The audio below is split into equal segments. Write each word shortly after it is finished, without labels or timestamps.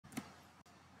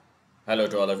Hello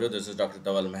to all of you. This is Dr.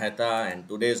 Dhaval Maheta, and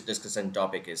today's discussion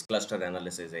topic is cluster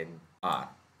analysis in R.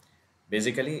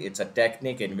 Basically, it's a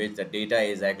technique in which the data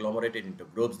is agglomerated into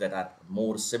groups that are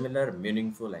more similar,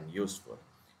 meaningful, and useful.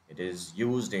 It is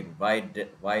used in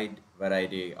wide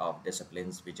variety of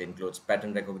disciplines, which includes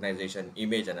pattern recognition,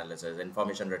 image analysis,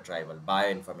 information retrieval,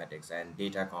 bioinformatics, and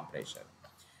data compression.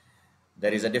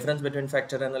 There is a difference between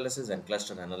factor analysis and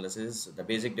cluster analysis. The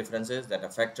basic difference is that a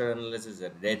factor analysis is a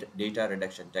data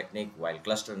reduction technique, while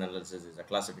cluster analysis is a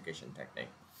classification technique.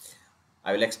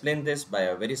 I will explain this by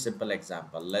a very simple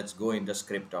example. Let's go in the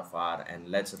script of R and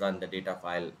let's run the data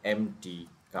file empty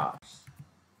cars.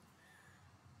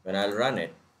 When I'll run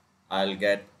it, I'll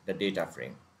get the data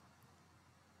frame.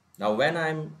 Now when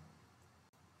I'm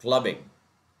clubbing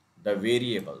the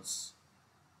variables,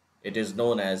 it is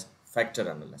known as factor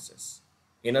analysis.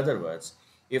 In other words,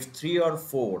 if 3 or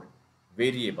 4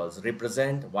 variables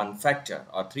represent one factor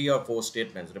or 3 or 4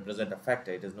 statements represent a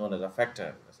factor, it is known as a factor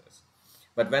analysis.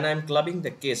 But when I'm clubbing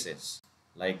the cases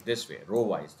like this way, row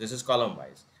wise, this is column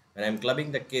wise, when I'm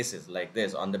clubbing the cases like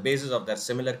this on the basis of their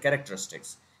similar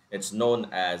characteristics, it's known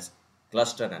as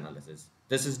cluster analysis.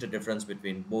 This is the difference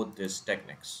between both these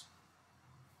techniques.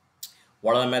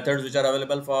 What are the methods which are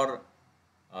available for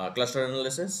cluster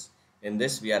analysis? In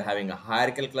this, we are having a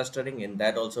hierarchical clustering. In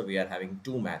that also, we are having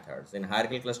 2 methods. In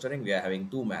hierarchical clustering, we are having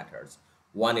 2 methods.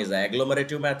 One is an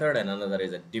agglomerative method and another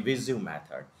is a divisive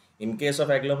method. In case of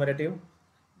agglomerative,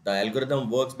 the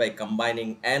algorithm works by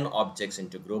combining n objects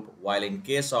into group, while in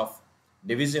case of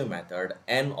divisive method,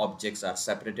 n objects are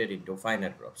separated into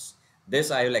finite groups.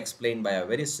 This I will explain by a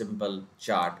very simple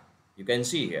chart. You can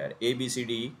see here A, B, C,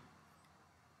 D.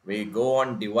 We go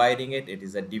on dividing it, it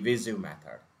is a divisive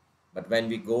method. But when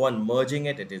we go on merging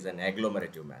it, it is an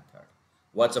agglomerative method.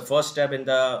 What's the first step in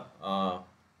the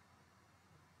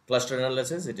cluster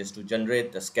analysis? It is to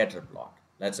generate the scatter plot.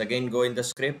 Let's again go in the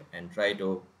script and try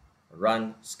to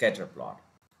run scatter plot.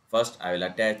 First, I will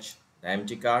attach the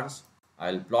empty cars.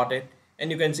 I will plot it, and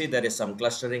you can see there is some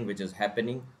clustering which is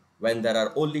happening when there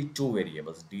are only 2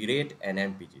 variables, D rate and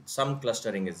MPG. Some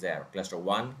clustering is there, cluster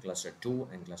 1, cluster 2,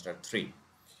 and cluster 3.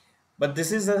 But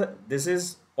this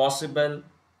is possible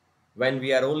when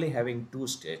we are only having 2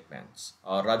 statements,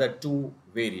 or rather 2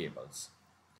 variables.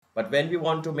 But when we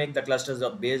want to make the clusters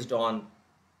based on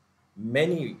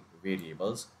many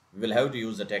variables, we will have to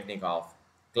use the technique of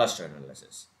cluster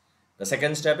analysis. The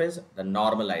second step is the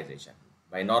normalization.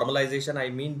 By normalization, I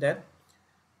mean that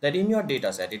in your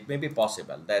data set, it may be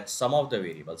possible that some of the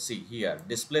variables, see here,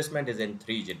 displacement is in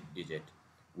 3 digit,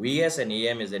 VS and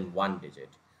AM is in 1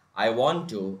 digit. I want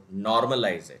to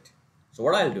normalize it. So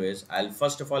what I'll do is, I'll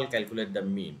first of all calculate the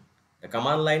mean. The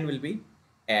command line will be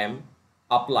M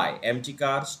apply empty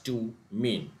cars to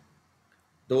mean.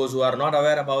 Those who are not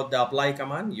aware about the apply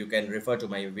command, you can refer to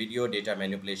my video data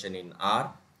manipulation in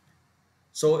R.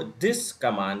 So this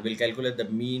command will calculate the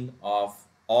mean of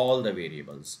all the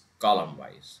variables column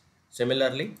wise.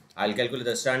 Similarly, I'll calculate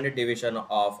the standard deviation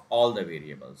of all the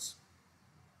variables.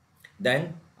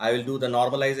 Then I will do the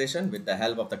normalization with the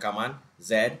help of the command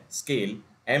Z scale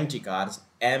empty cars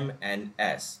M and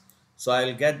S. So I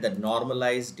will get the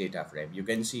normalized data frame. You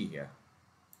can see here.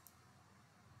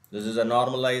 This is a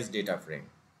normalized data frame.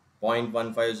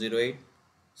 0.1508,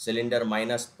 cylinder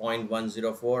minus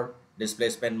 0.104,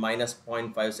 displacement minus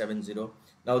 0.570.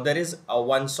 Now there is a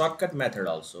one shortcut method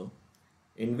also,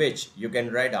 in which you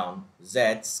can write down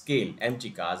Z scale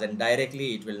empty cars and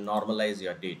directly it will normalize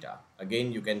your data.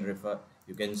 Again, you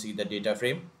can see the data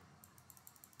frame.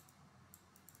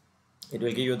 It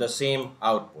will give you the same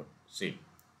output. See,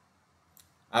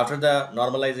 after the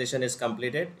normalization is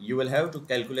completed, you will have to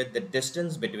calculate the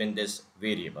distance between these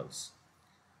variables.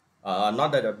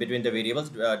 Not that between the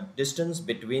variables, distance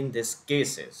between these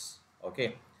cases,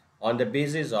 okay, on the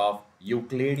basis of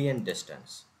Euclidean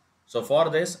distance. So for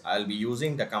this, I'll be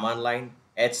using the command line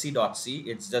hc.c.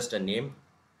 It's just a name.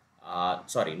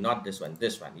 Sorry, not this one,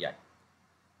 yeah.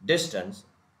 Distance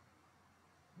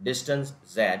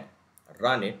Z,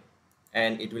 run it,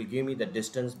 and it will give me the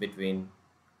distance between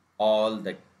all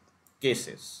the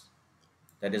cases,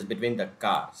 that is between the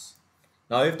cars.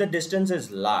 Now if the distance is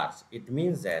large, it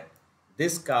means that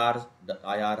these cars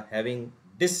are having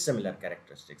dissimilar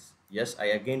characteristics. Yes, I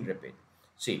again repeat.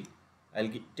 See, I'll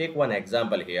take one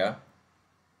example here.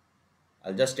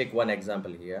 I'll just take one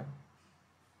example here.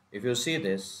 If you see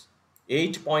this,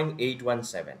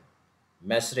 8.817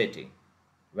 Maserati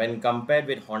when compared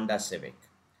with Honda Civic,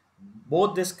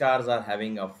 both these cars are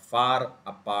having a far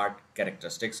apart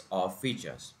characteristics or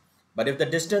features. But if the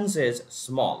distance is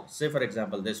small, say for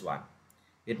example this one,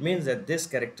 it means that these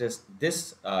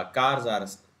cars are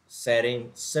sharing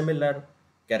similar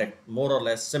more or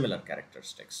less similar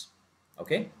characteristics.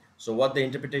 Okay, so what the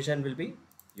interpretation will be,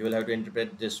 you will have to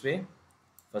interpret this way.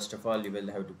 First of all, you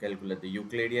will have to calculate the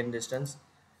Euclidean distance.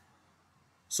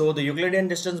 So the Euclidean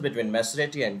distance between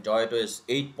Maserati and Toyota is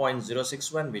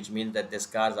 8.061, which means that these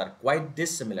cars are quite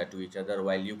dissimilar to each other,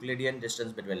 while Euclidean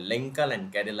distance between Lincoln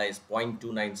and Cadillac is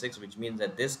 0.296, which means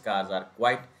that these cars are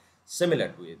quite similar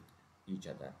to each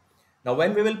other. Now,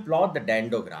 when we will plot the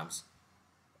dendograms,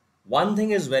 one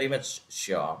thing is very much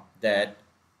sure, that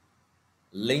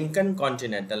Lincoln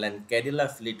Continental and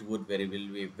Cadillac Fleetwood will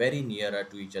be very nearer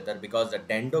to each other, because the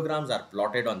dendograms are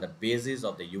plotted on the basis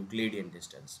of the Euclidean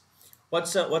distance.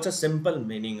 What's a simple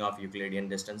meaning of Euclidean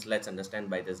distance? Let's understand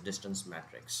by this distance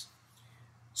matrix.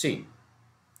 See,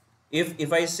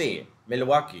 if I say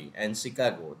Milwaukee and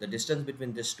Chicago, the distance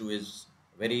between these two is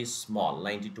very small,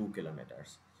 92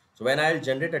 kilometers. So when I'll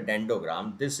generate a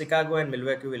dendogram, this Chicago and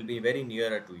Milwaukee will be very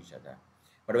nearer to each other.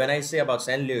 But when I say about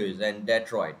St. Louis and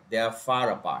Detroit, they are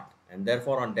far apart, and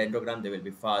therefore on dendogram they will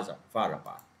be far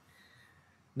apart.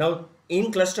 Now,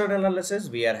 in cluster analysis,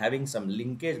 we are having some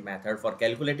linkage method for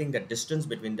calculating the distance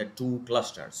between the two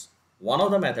clusters. One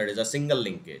of the method is a single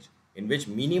linkage, in which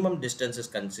minimum distance is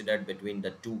considered between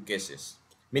the two cases.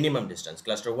 Minimum distance,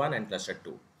 cluster 1 and cluster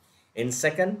 2. In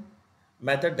second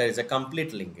method, there is a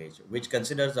complete linkage, which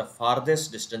considers the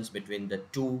farthest distance between the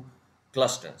two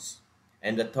clusters.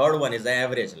 And the third one is the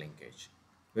average linkage.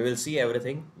 We will see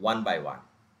everything one by one.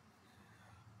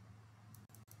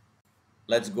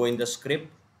 Let's go in the script.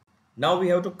 Now we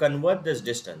have to convert this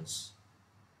distance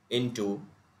into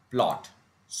plot.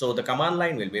 So the command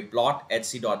line will be plot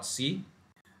hc.c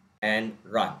and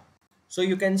run. So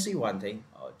you can see one thing.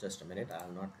 Oh, just a minute.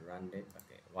 I'll not run it.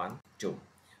 Okay, 1, 2.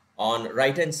 On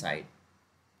right hand side,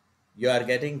 you are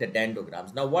getting the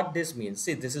dendograms. Now what this means,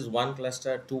 see, this is 1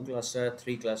 cluster, 2 cluster,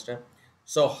 3 cluster.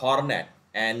 So Hornet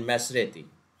and Maserati,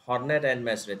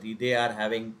 they are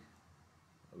having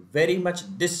very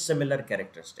much dissimilar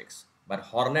characteristics. But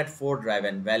Hornet 4-drive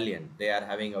and Valiant, they are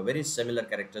having a very similar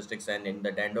characteristics, and in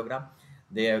the dendogram,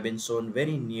 they have been shown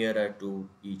very nearer to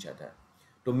each other.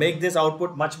 To make this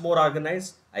output much more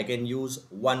organized, I can use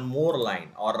one more line,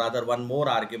 or rather one more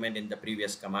argument in the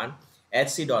previous command,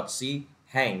 hc.c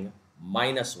hang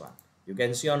 -1. You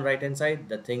can see on right hand side,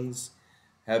 the things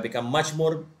have become much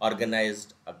more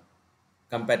organized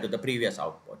compared to the previous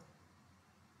output.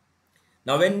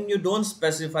 Now, when you don't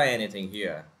specify anything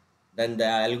here, then the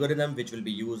algorithm which will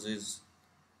be used is,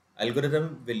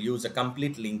 algorithm will use a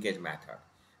complete linkage method.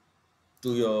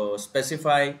 To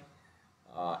specify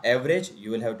average,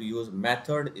 you will have to use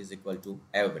method is equal to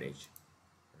average.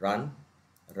 Run,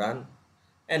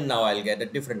 and now I'll get a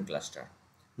different cluster.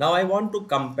 Now I want to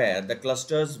compare the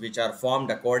clusters which are formed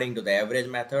according to the average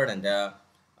method and the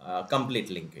complete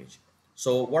linkage.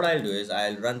 So what I'll do is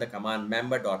I'll run the command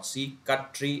member.c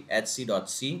cut tree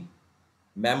hc.c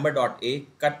member.a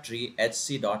cut tree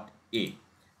hc.a.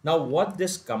 Now what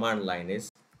this command line is,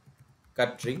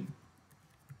 cut tree,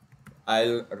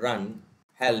 I'll run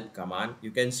help command.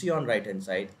 You can see on right hand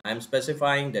side, I'm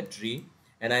specifying the tree,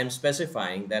 and I'm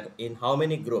specifying that in how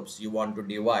many groups you want to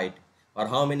divide, or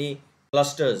how many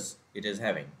clusters it is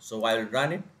having. So I'll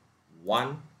run it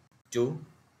 1, 2,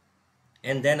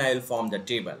 and then I will form the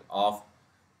table of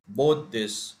both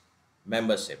this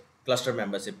membership, cluster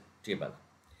membership table.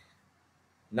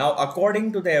 Now,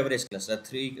 according to the average cluster,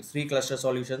 three cluster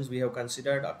solutions we have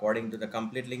considered. According to the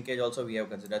complete linkage also, we have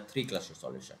considered 3 cluster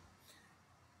solution.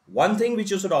 One thing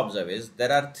which you should observe is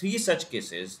there are 3 such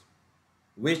cases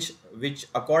which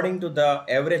according to the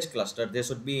average cluster, they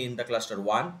should be in the cluster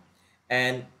 1,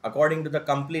 and according to the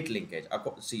complete linkage,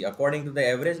 according to the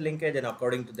average linkage and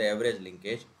according to the average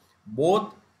linkage,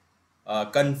 both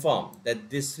confirm that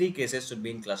these 3 cases should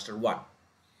be in cluster 1.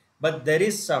 But there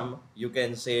is some, you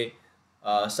can say,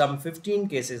 some 15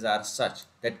 cases are such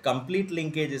that complete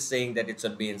linkage is saying that it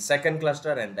should be in second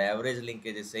cluster, and the average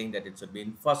linkage is saying that it should be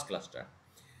in first cluster.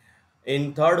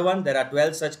 In third one, there are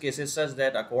 12 such cases such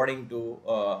that according to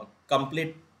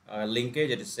complete linkage,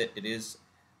 it is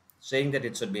saying that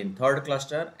it should be in third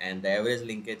cluster, and the average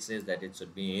linkage says that it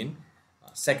should be in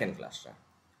second cluster.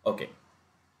 Okay.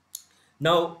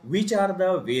 Now, which are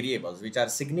the variables which are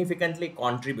significantly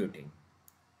contributing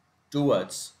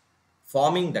towards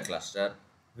forming the cluster?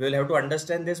 We will have to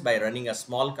understand this by running a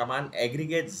small command,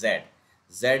 aggregate z.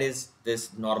 Z is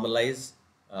this normalized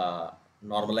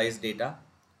data.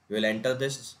 We will enter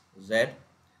this z,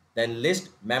 then list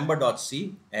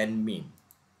member.c and mean.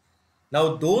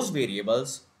 Now those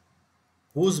variables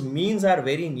whose means are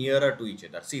very nearer to each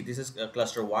other. See, this is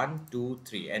cluster 1, 2,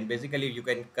 3, and basically you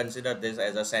can consider this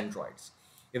as a centroids.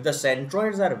 If the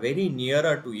centroids are very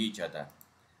nearer to each other,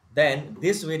 then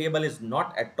this variable is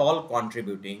not at all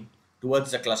contributing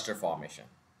towards the cluster formation.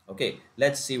 Okay,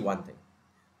 let's see one thing.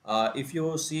 If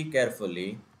you see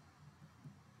carefully,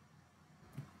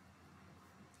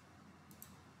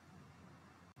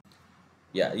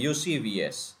 yeah, you see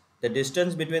Vs, the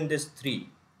distance between these three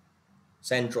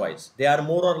centroids, they are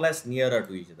more or less nearer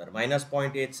to each other, minus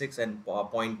 0.86 and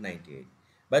 0.98.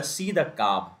 But see the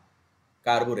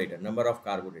carburetor, number of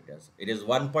carburetors. It is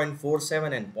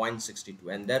 1.47 and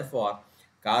 0.62, and therefore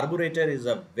carburetor is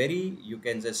a very, you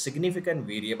can say, significant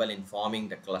variable in forming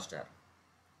the cluster.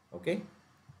 Okay.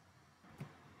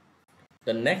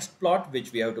 The next plot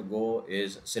which we have to go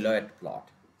is silhouette plot.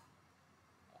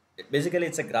 Basically,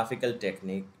 it's a graphical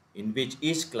technique in which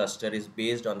each cluster is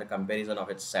based on the comparison of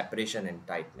its separation and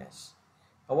tightness.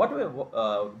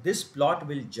 This plot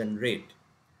will generate,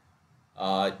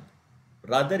 uh,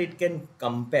 rather it can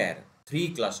compare three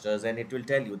clusters and it will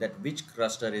tell you that which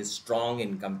cluster is strong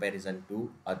in comparison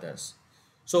to others.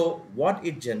 So what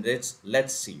it generates,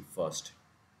 let's see first.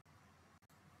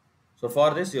 So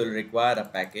for this, you will require a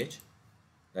package,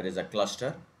 that is a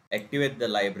cluster. Activate the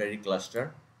library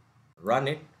cluster, run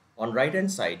it. On right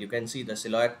hand side, you can see the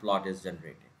silhouette plot is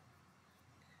generated.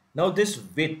 Now this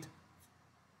width,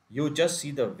 you just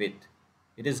see the width.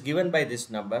 It is given by this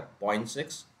number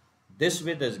 0.6. This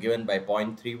width is given by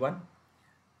 0.31.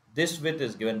 This width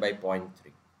is given by zero point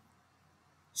 0.3.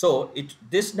 So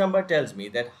this number tells me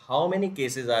that how many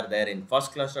cases are there in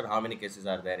first cluster, how many cases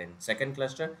are there in second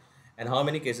cluster, and how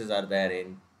many cases are there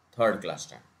in third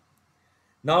cluster.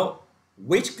 Now,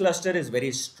 which cluster is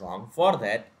very strong? For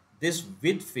that, this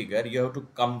width figure you have to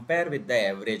compare with the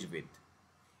average width.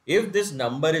 If this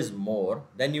number is more,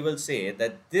 then you will say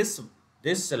that this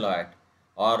silhouette,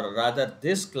 or rather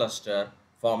this cluster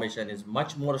formation, is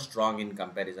much more strong in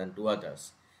comparison to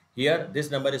others. Here this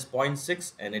number is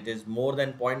 0.6 and it is more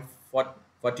than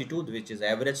 0.42, which is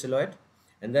average silhouette,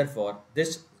 and therefore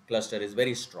this cluster is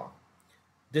very strong.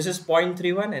 This is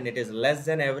 0.31 and it is less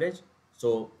than average,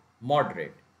 so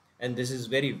moderate, and this is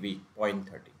very weak,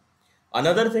 0.30.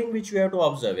 Another thing which we have to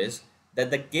observe is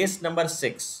that the case number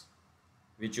 6,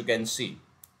 which you can see,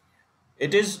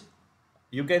 it is,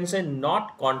 you can say,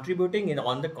 not contributing. In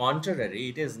on the contrary,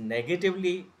 it is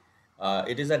negatively,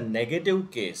 it is a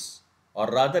negative case, or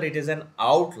rather it is an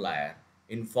outlier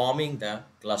in forming the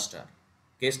cluster,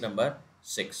 case number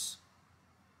 6.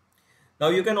 Now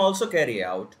you can also carry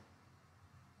out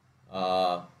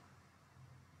uh,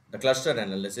 the cluster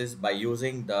analysis by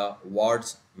using the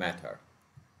Ward's method.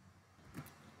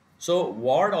 So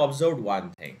Ward observed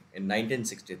one thing in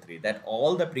 1963, that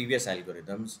all the previous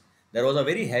algorithms, there was a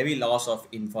very heavy loss of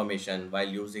information while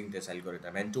using this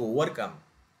algorithm, and to overcome,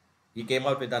 he came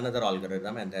out with another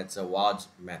algorithm, and that's a Ward's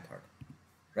method,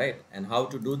 right? And how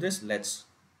to do this? Let's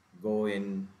go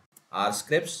in our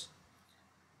scripts.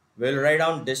 We'll write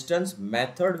down distance.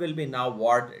 Method will be now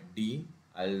Ward D.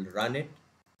 I'll run it,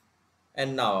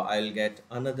 and now I'll get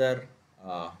another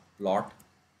plot.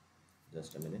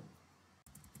 Just a minute.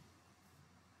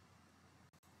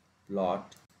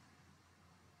 Plot.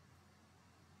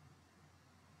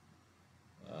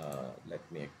 Let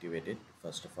me activate it.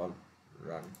 First of all,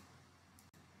 run.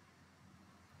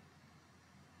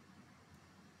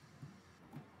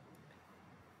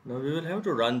 Now we will have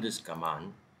to run this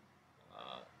command,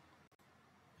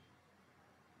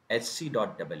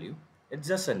 hc.w. It's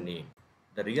just a name.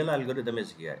 The real algorithm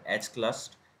is here,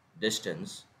 hclust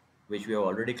distance, which we have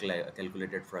already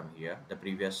calculated from here, the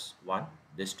previous one,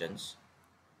 distance.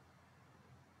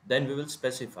 Then we will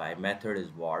specify method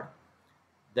is Ward.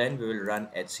 Then we will run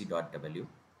hc.w.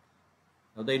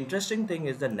 Now the interesting thing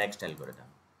is the next algorithm,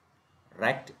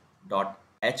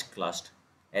 rect.hclust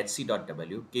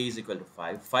hc.w, k is equal to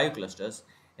 5 clusters,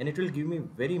 and it will give me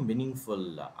very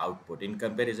meaningful output in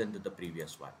comparison to the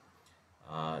previous one.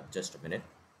 Just a minute.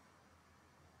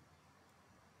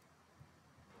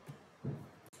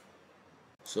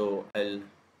 So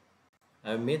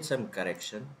I've made some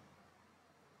correction.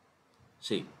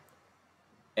 See,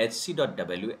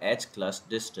 hc.w hclust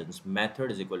distance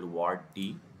method is equal to Ward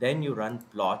d. Then you run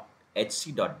plot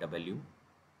hc.w,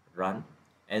 run,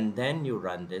 and then you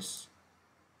run this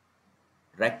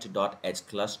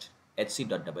rect.hclust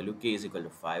hc.w, k is equal to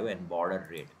 5, and border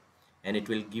rate, and it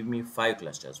will give me 5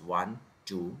 clusters, 1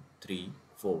 2 3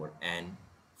 4 and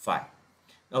 5.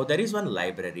 Now there is one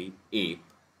library, ape.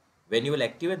 When you will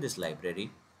activate this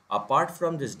library, apart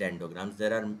from these dendograms,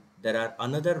 there are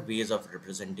another ways of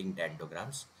representing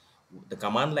dendograms. The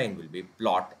command line will be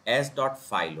plot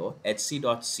s.philo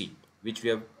hc.c, which we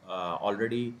have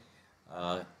already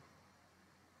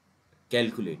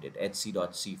calculated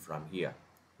hc.c from here.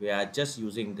 We are just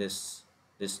using this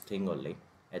thing only.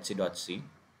 hc.c,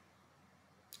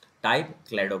 type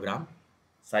cladogram,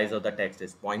 size of the text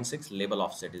is 0.6, label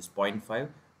offset is 0.5.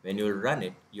 When you run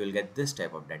it, you will get this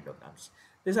type of dendograms.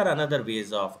 These are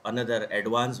another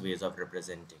advanced ways of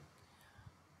representing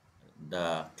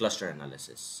the cluster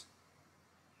analysis.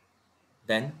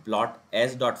 Then plot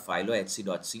s.philo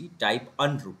hc.c, type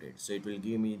unrooted. So it will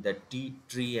give me the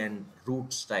tree and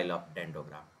root style of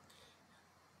dendrogram.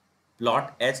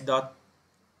 Plot s.philo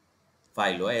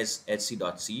as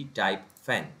hc.c, type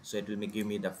fen. So it will give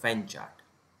me the fen chart.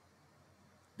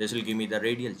 This will give me the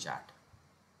radial chart.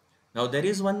 Now there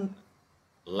is one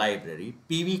library,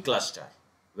 pvcluster.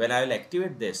 When I will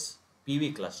activate this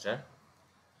pvcluster,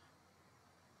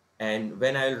 and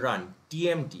when I will run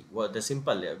tmt, well, the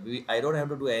simple, I don't have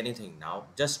to do anything now,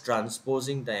 just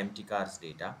transposing the empty cars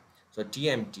data. So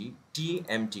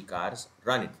tmt cars,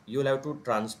 run it. You will have to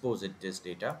transpose it, this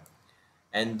data,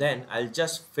 and then I'll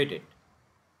just fit it.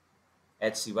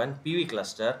 hc1 pv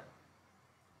cluster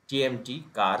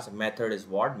tmt cars, method is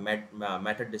what,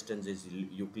 method distance is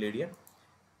Euclidean,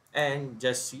 and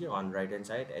just see on right hand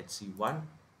side hc1.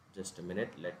 Just a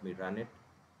minute, let me run it.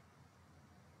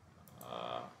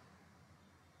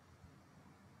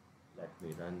 Let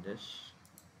me run this.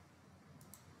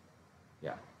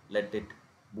 Yeah, let it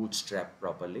bootstrap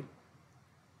properly.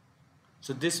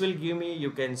 So this will give me,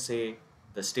 you can say,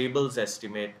 the stables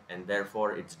estimate, and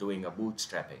therefore it's doing a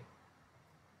bootstrapping.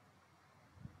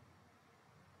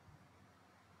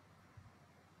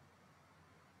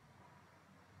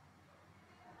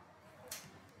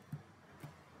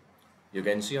 You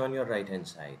can see on your right hand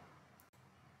side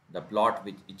the plot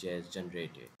which it has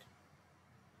generated,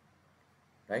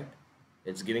 right?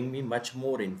 It's giving me much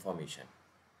more information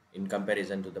in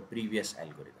comparison to the previous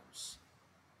algorithms.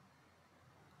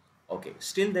 Okay,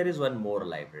 still there is one more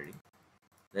library.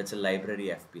 That's a library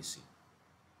FPC.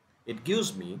 It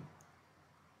gives me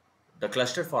the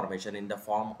cluster formation in the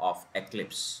form of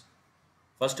eclipse.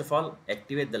 First of all,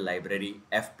 activate the library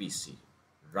FPC,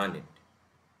 run it.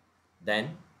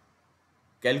 Then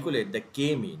calculate the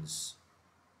k-means.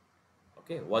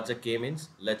 Okay, what's a k-means?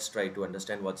 Let's try to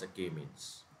understand what's a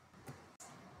k-means.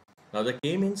 Now the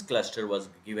k-means cluster was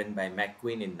given by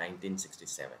McQueen in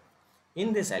 1967.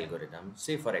 In this algorithm,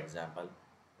 say for example,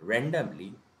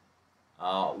 randomly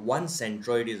one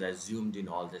centroid is assumed in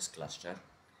all this cluster,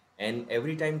 and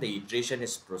every time the iteration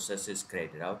process is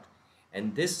carried out,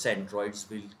 and these centroids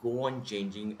will go on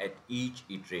changing at each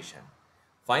iteration.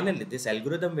 Finally, this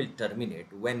algorithm will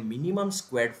terminate when minimum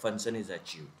squared function is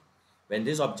achieved. When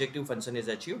this objective function is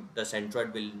achieved, the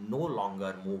centroid will no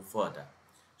longer move further.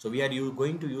 So we are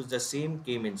going to use the same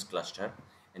k-means cluster,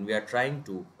 and we are trying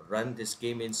to run this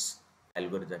k-means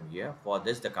algorithm here. For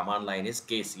this, the command line is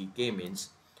kc,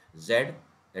 k-means z,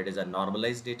 that is a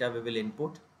normalized data we will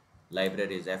input.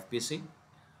 Library is fpc.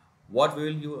 What we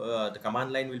will use, the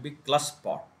command line will be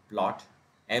plot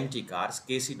empty cars,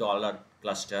 kc dollar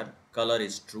cluster, color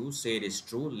is true, shade is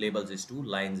true, labels is true,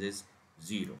 lines is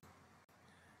 0.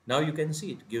 Now you can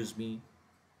see it gives me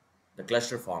the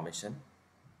cluster formation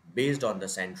based on the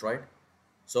centroid.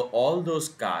 So all those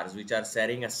cars which are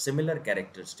sharing a similar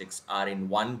characteristics are in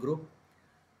one group.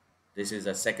 This is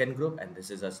a second group, and this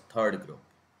is a third group.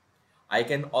 I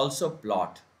can also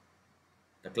plot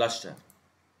the cluster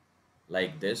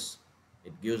like this.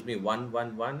 It gives me 1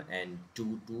 1 1 and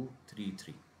 2 2 3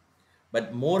 3.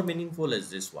 But more meaningful is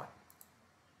this one,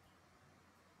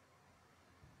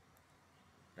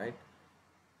 right?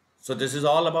 So this is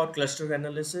all about cluster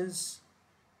analysis.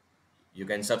 You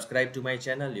can subscribe to my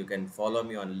channel. You can follow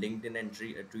me on LinkedIn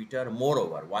and Twitter.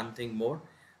 Moreover, one thing more,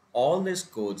 all these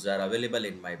codes are available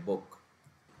in my book.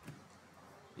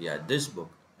 Yeah, this book.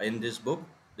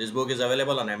 This book is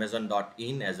available on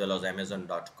Amazon.in as well as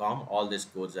Amazon.com. All these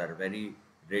codes are very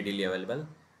readily available.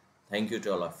 Thank you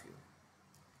to all of you.